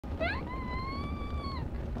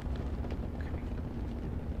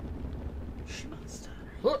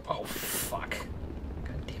Oh, fuck.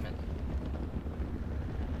 God damn it.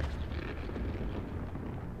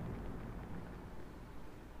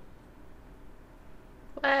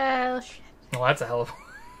 Well, shit. Well, that's a hell of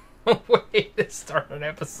a way to start an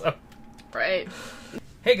episode. Right.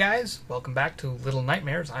 Hey guys, welcome back to Little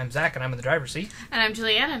Nightmares. I'm Zach and I'm in the driver's seat. And I'm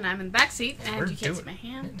Julianne and I'm in the back seat and We're you can't doing- see my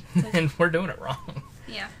hand. And we're doing it wrong.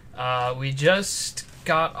 Yeah. We just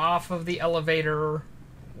got off of the elevator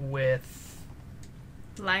with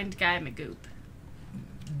Blind guy Magoop.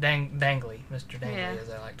 Dangly, Mr. Dangly, Yeah. as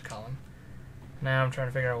I like to call him. Now I'm trying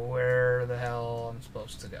to figure out where the hell I'm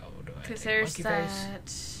supposed to go. Do I Because take there's monkey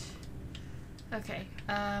face? that... Okay.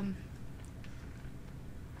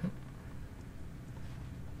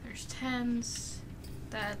 There's 10s.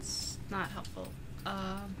 That's not helpful.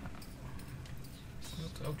 Oh,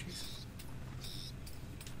 jeez.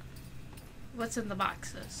 What's in the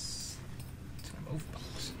boxes? It's in a move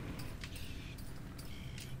box.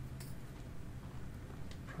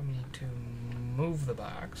 Probably need to move the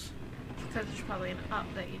box. Because there's probably an up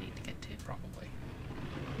that you need to get to. Probably.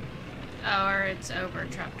 Or it's over a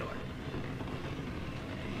trapdoor.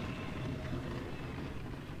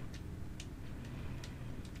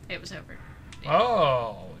 It was over.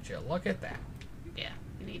 Oh, would you look at that? Yeah,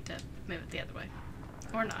 you need to move it the other way.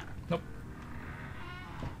 Or not. Nope.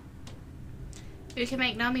 You can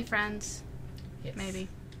make Nomi friends. Yes. Maybe.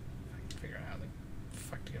 Figure out how the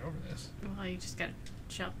fuck to get over this. Well, you just gotta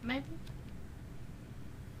jump, maybe?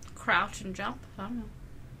 Crouch and jump? I don't know.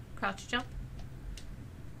 Crouch and jump?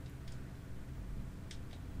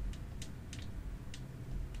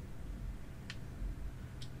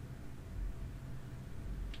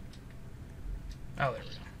 Oh, there we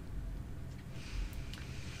go.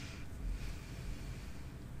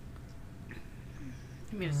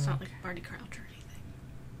 I mean, it's not like a Barty Crouch or anything.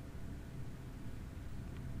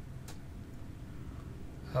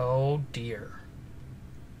 Oh dear.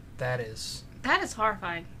 That is That is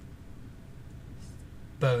horrifying.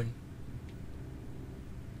 bone.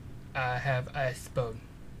 I have a spoon.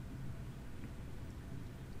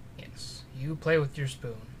 Yes, you play with your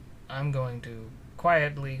spoon. I'm going to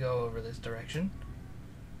quietly go over this direction.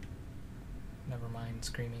 Never mind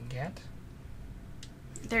screaming cat.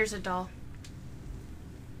 There's a doll.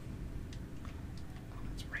 Oh,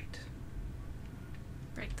 that's right.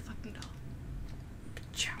 Break the fucking doll.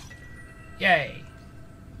 Chow. Yay.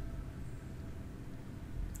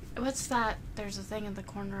 What's that? There's a thing in the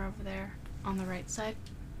corner over there on the right side.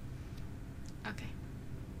 Okay.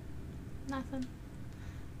 Nothing.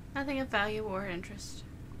 Nothing of value or interest.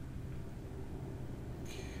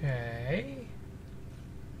 Okay.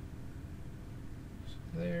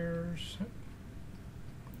 So there's...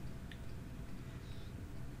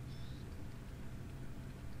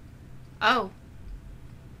 Oh.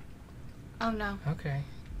 Oh no. Okay.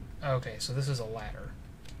 Okay, so this is a ladder.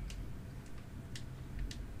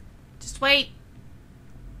 Just wait.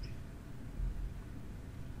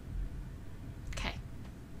 Okay.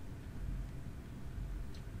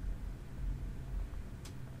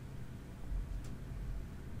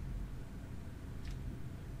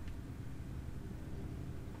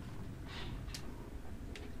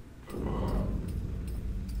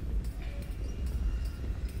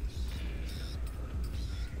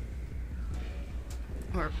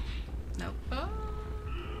 Or, nope.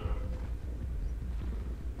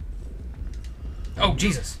 Oh,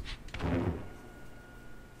 Jesus!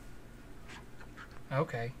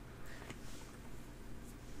 Okay.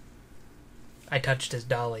 I touched his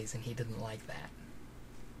dollies and he didn't like that.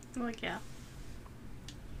 Like, yeah.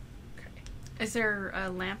 Okay. Is there a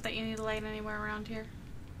lamp that you need to light anywhere around here?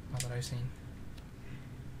 Not that I've seen.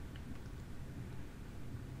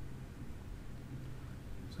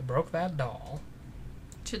 So I broke that doll.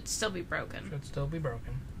 Should still be broken. Should still be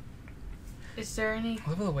broken. Is there any... I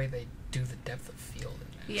love the way they do the depth of field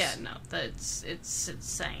in this. Yeah, no, it's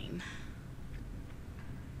insane.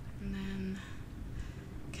 And then...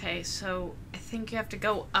 Okay, so I think you have to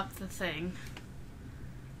go up the thing.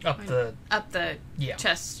 Up the... Up the Yeah.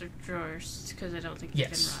 chest or drawers, because I don't think you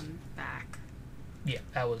Yes. can run back. Yeah,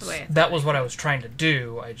 that was... The way I thought That was I what could. I was trying to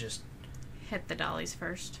do. I just... Hit the dollies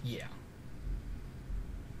first. Yeah.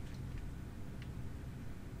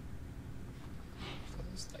 So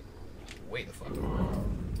it's like... Way the fuck over.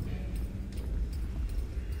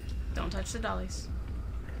 Don't touch the dollies.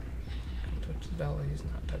 Don't touch the dollies,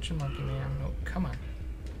 not touching Monkey Man. No, come on.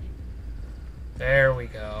 There we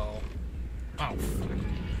go. Oh, fuck.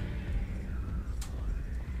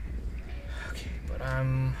 Okay, but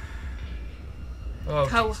I'm... Oh,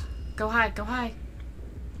 Go, jeez. go high, go high.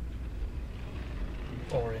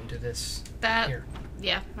 Or into this That, here.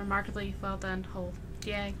 yeah, remarkably well done. Hold.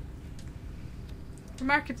 Yay.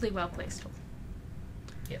 Remarkably well placed hole.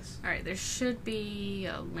 Yes. Alright, there should be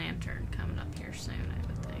a lantern coming up here soon, I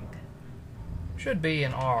would think. Should be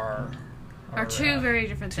and are Two very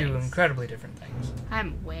different two things. incredibly different things.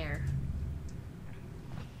 I'm aware.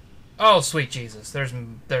 Oh, sweet Jesus. There's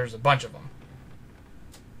a bunch of them.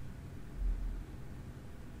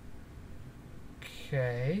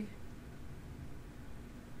 Okay.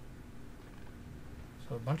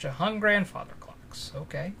 So a bunch of hung grandfather clocks.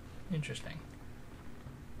 Okay. Interesting.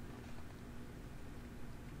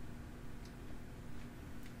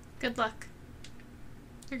 Good luck.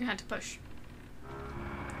 You're gonna have to push.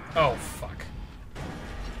 Oh, fuck.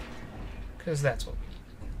 Because that's what we need.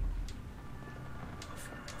 Oh,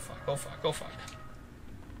 fuck. Oh, fuck. Oh, fuck.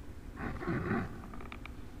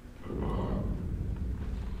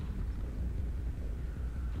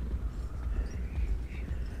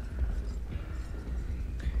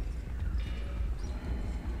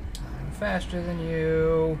 I'm faster than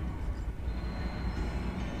you.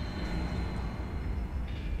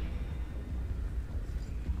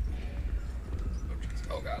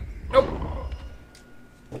 Oh, God. Nope.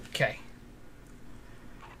 Okay.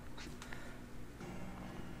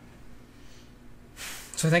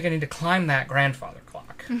 So I think I need to climb that grandfather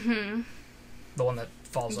clock. Mm-hmm. The one that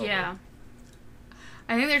falls over. Yeah.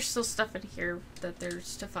 I think there's still stuff in here that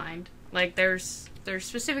there's to find. Like, there's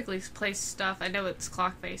specifically placed stuff. I know it's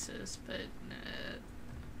clock faces, but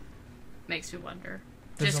makes me wonder.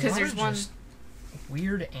 There's just because there's one just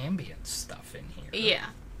weird ambient stuff in here. Yeah.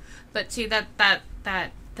 But see, that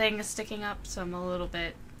thing is sticking up, so I'm a little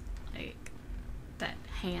bit, like, that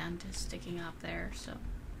hand is sticking up there, so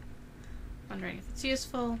wondering if it's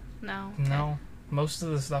useful. No? Okay. No. Most of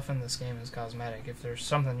the stuff in this game is cosmetic. If there's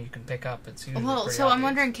something you can pick up, it's usually Well, pretty so I'm obvious.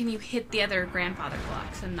 wondering, can you hit the other grandfather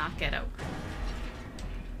clocks and not get out?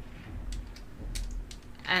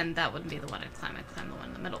 And that wouldn't be the one I'd climb the one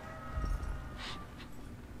in the middle.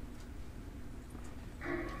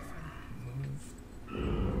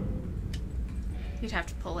 Move. You'd have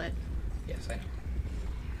to pull it. Yes, I know.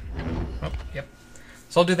 Oh, yep.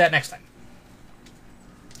 So I'll do that next time.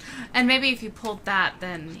 And maybe if you pulled that,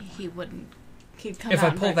 then he'd come If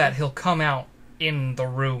out I pull that, he'll come out in the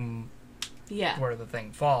room yeah. where the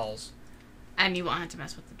thing falls. And you won't have to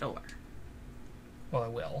mess with the door. Well, I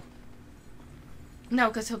will. No,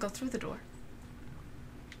 because he'll go through the door.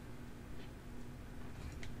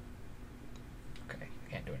 Okay,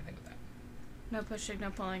 I can't do anything with that. No pushing,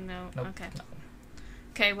 no pulling, no... Nope, Okay. nothing.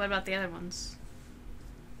 Okay, what about the other ones?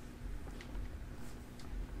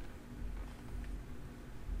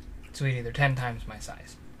 Sweetie, they're 10 times my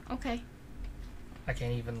size. Okay. I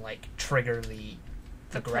can't even, like, trigger the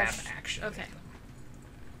grab push. action. Okay.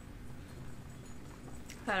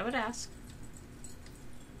 Thought I would ask.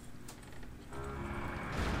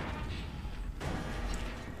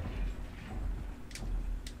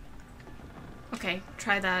 Okay,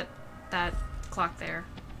 try that clock there.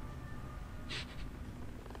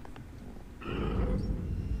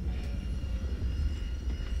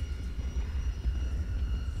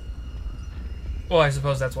 Well, I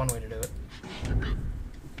suppose that's one way to do it.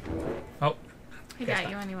 Oh. He Okay, got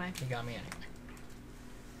stop. you anyway. He got me anyway.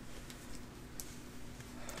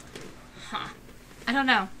 Huh. I don't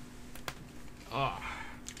know. Oh.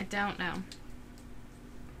 I don't know.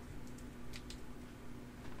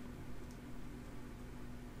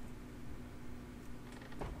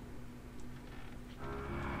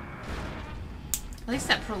 At least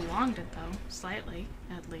that prolonged it, though. Slightly,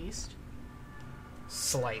 at least.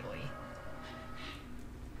 Slightly.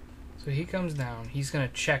 So he comes down. He's going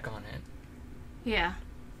to check on it. Yeah.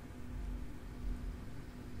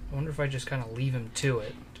 I wonder if I just kind of leave him to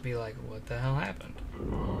it to be like, what the hell happened?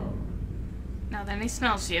 Now then he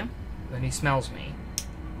smells you. Then he smells me.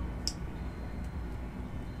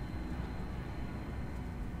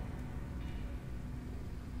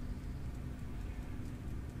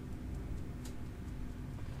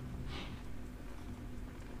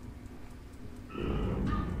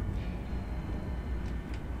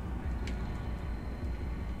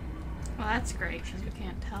 Well, that's great, because you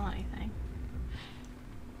can't tell anything.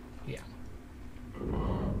 Yeah.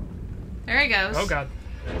 There he goes. Oh, God.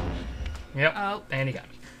 Yep. Oh. And he got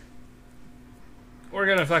me. We're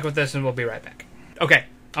going to fuck with this and we'll be right back. Okay.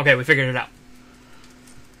 Okay, we figured it out.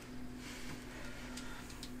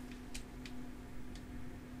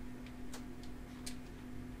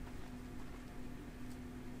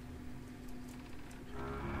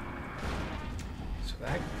 So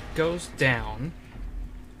that goes down.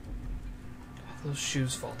 Those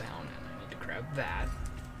shoes fall down and I need to grab that.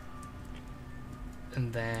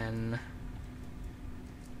 And then...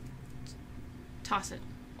 Toss it.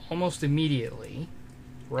 almost immediately,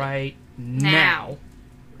 right now.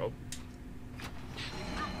 Oh.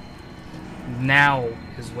 Now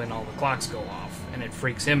is when all the clocks go off, and it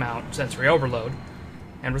freaks him out, sensory overload,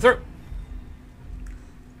 and we're through.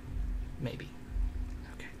 Maybe.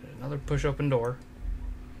 Okay, another push open door.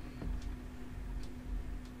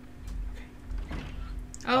 Okay.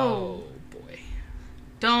 Oh. Boy.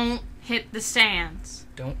 Don't hit the stands.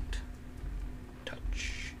 Don't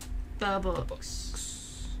touch The books. the books.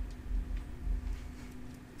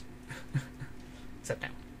 Except now.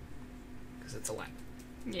 Because it's a lab.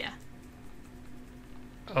 Yeah.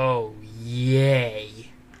 Oh, yay.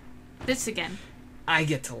 This again. I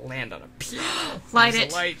get to land on a piano. Light There's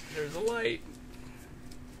it. A light. There's a light.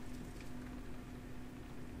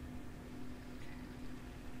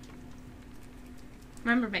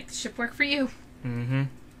 Remember, make the ship work for you. Mm-hmm.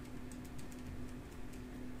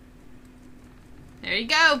 There you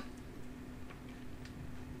go.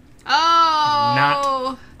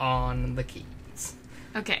 Oh! On the keys.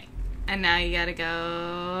 Okay. And now you gotta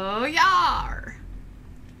go... Yar!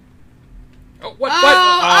 Oh, what?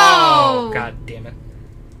 Oh! Oh, god damn it.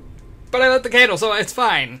 But I lit the candle, so it's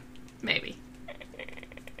fine. Maybe.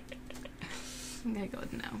 I'm gonna go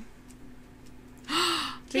with no.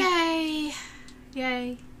 Yay!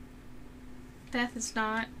 Yay. Death is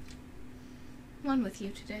not one with you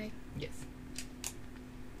today. Yes.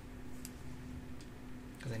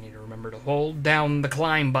 Because I need to remember to hold down the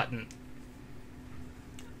climb button.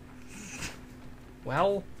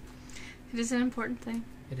 Well, It is an important thing.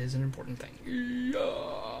 it is an important thing.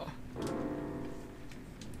 Yeah.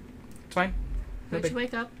 It's fine. No Why'd big- you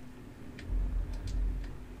wake up?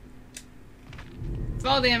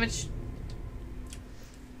 Fall damage.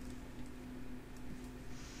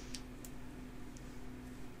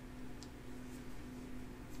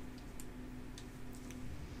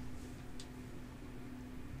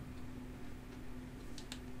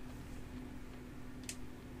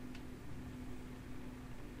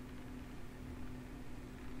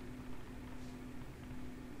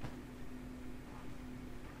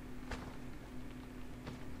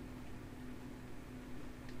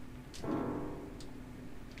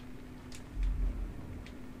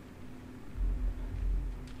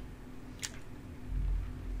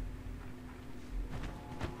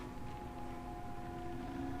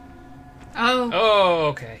 Oh. Oh,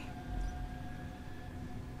 okay.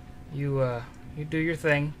 You do your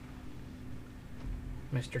thing,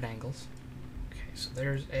 Mr. Dangles. Okay, so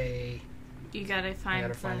there's a... You gotta find I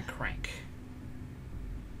gotta find a the... crank.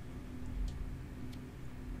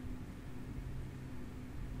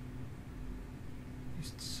 At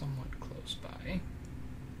least somewhat close by. Okay.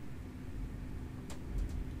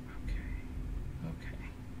 Okay.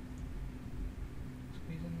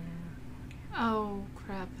 Squeeze in there. Oh,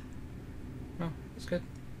 crap. No, that's good.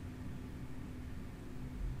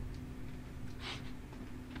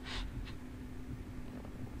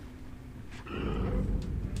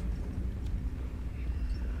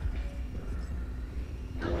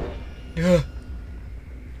 Ugh.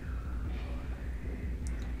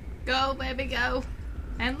 Go, baby, go.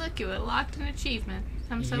 And look, you unlocked an achievement.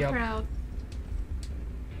 I'm so Yep. proud.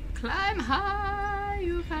 Climb high,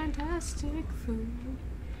 you fantastic fool.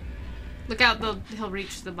 Look out, he'll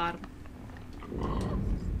reach the bottom.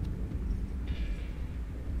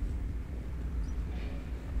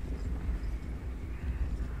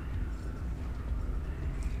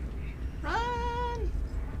 Run!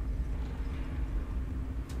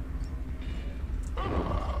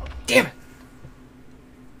 Damn it!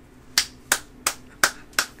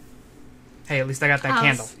 Hey, at least I got that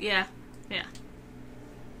candle. Yeah, yeah.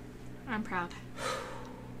 I'm proud.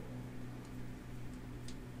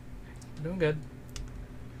 Doing good.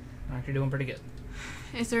 I'm actually doing pretty good.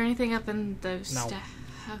 Is there anything up in those? No.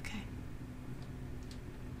 Okay.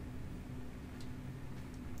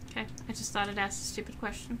 Okay, I just thought I'd ask a stupid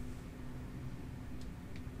question.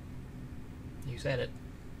 You said it.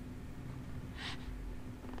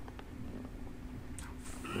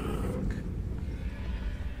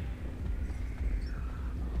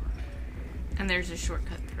 And there's a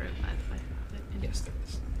shortcut through, by the way. But Yes, there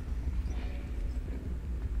is.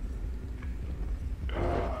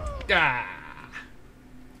 Ah!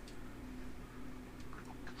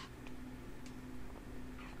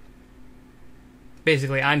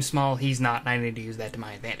 Basically, I'm small, he's not, and I need to use that to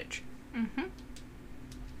my advantage. Mm-hmm.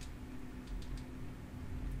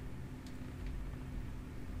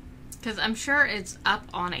 Because I'm sure it's up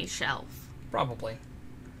on a shelf. Probably.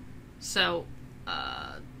 So,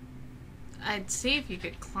 I'd see if you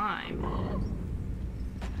could climb.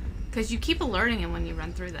 Because you keep alerting him when you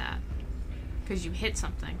run through that. Because you hit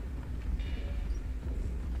something.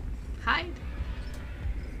 Hide.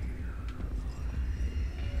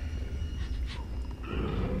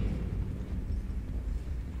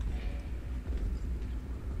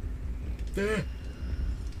 Okay.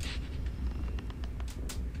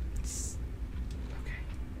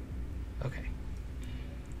 Okay.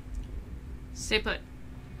 Stay put.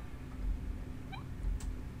 Okay,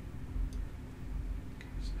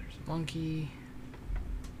 so there's a monkey.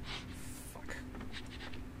 Fuck.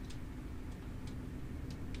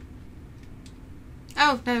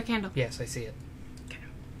 Oh, another candle. Yes, I see it.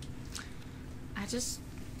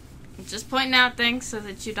 I'm just pointing out things so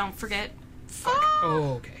that you don't forget. Fuck.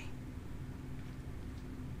 Oh, okay.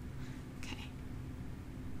 Okay.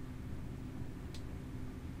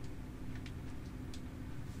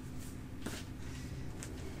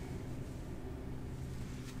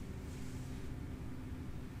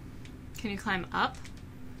 Can you climb up?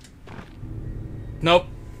 Nope.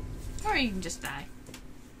 Or you can just die.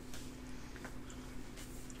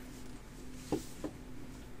 I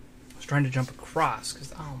was trying to jump across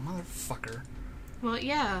because, oh, motherfucker. Well,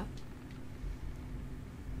 yeah.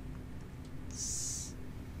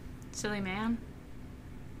 Silly man.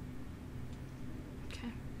 Okay.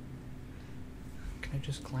 Can I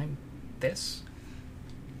just climb this?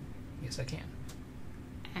 Yes, I can.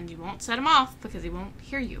 And you won't set him off because he won't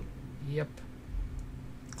hear you. Yep.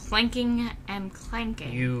 Clanking and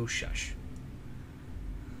clanking. You shush.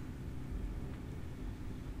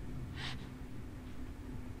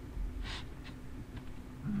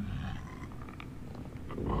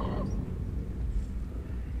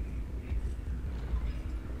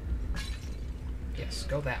 Yes,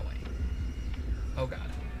 go that way. Oh god.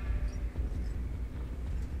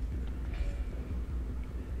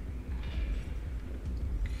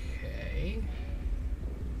 Okay.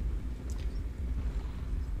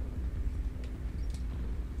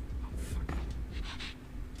 Oh fuck.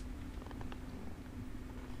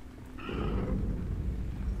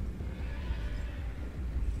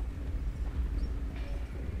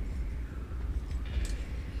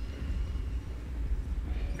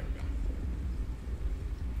 There we go.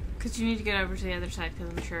 Because you need to get over to the other side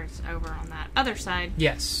because I'm sure it's over on that other side.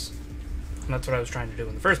 Yes. And that's what I was trying to do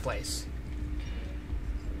in the first place.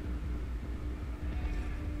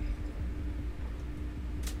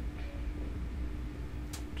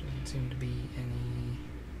 Doesn't seem to be any...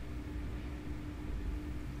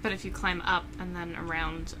 But if you climb up and then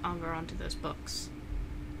around over onto those books.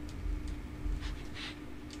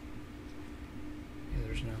 Yeah,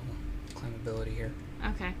 there's no climbability here.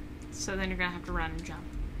 Okay. So then you're going to have to run and jump.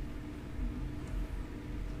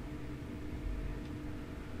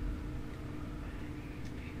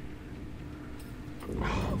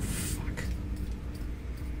 Oh, fuck.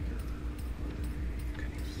 Okay.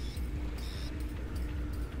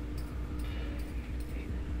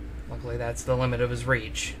 Luckily, that's the limit of his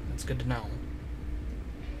reach. That's good to know.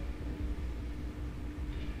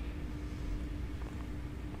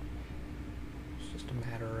 It's just a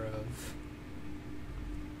matter of...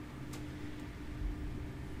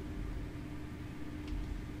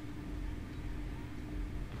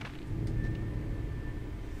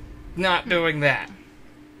 not doing that.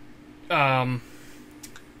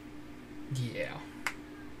 Yeah.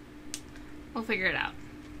 We'll figure it out.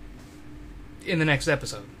 In the next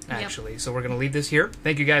episode, actually. Yep. So we're going to leave this here.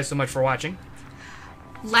 Thank you guys so much for watching.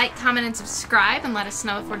 Like, comment, and subscribe, and let us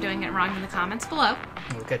know if we're doing it wrong in the comments below.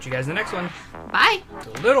 And we'll catch you guys in the next one. Bye!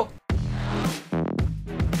 Doodle.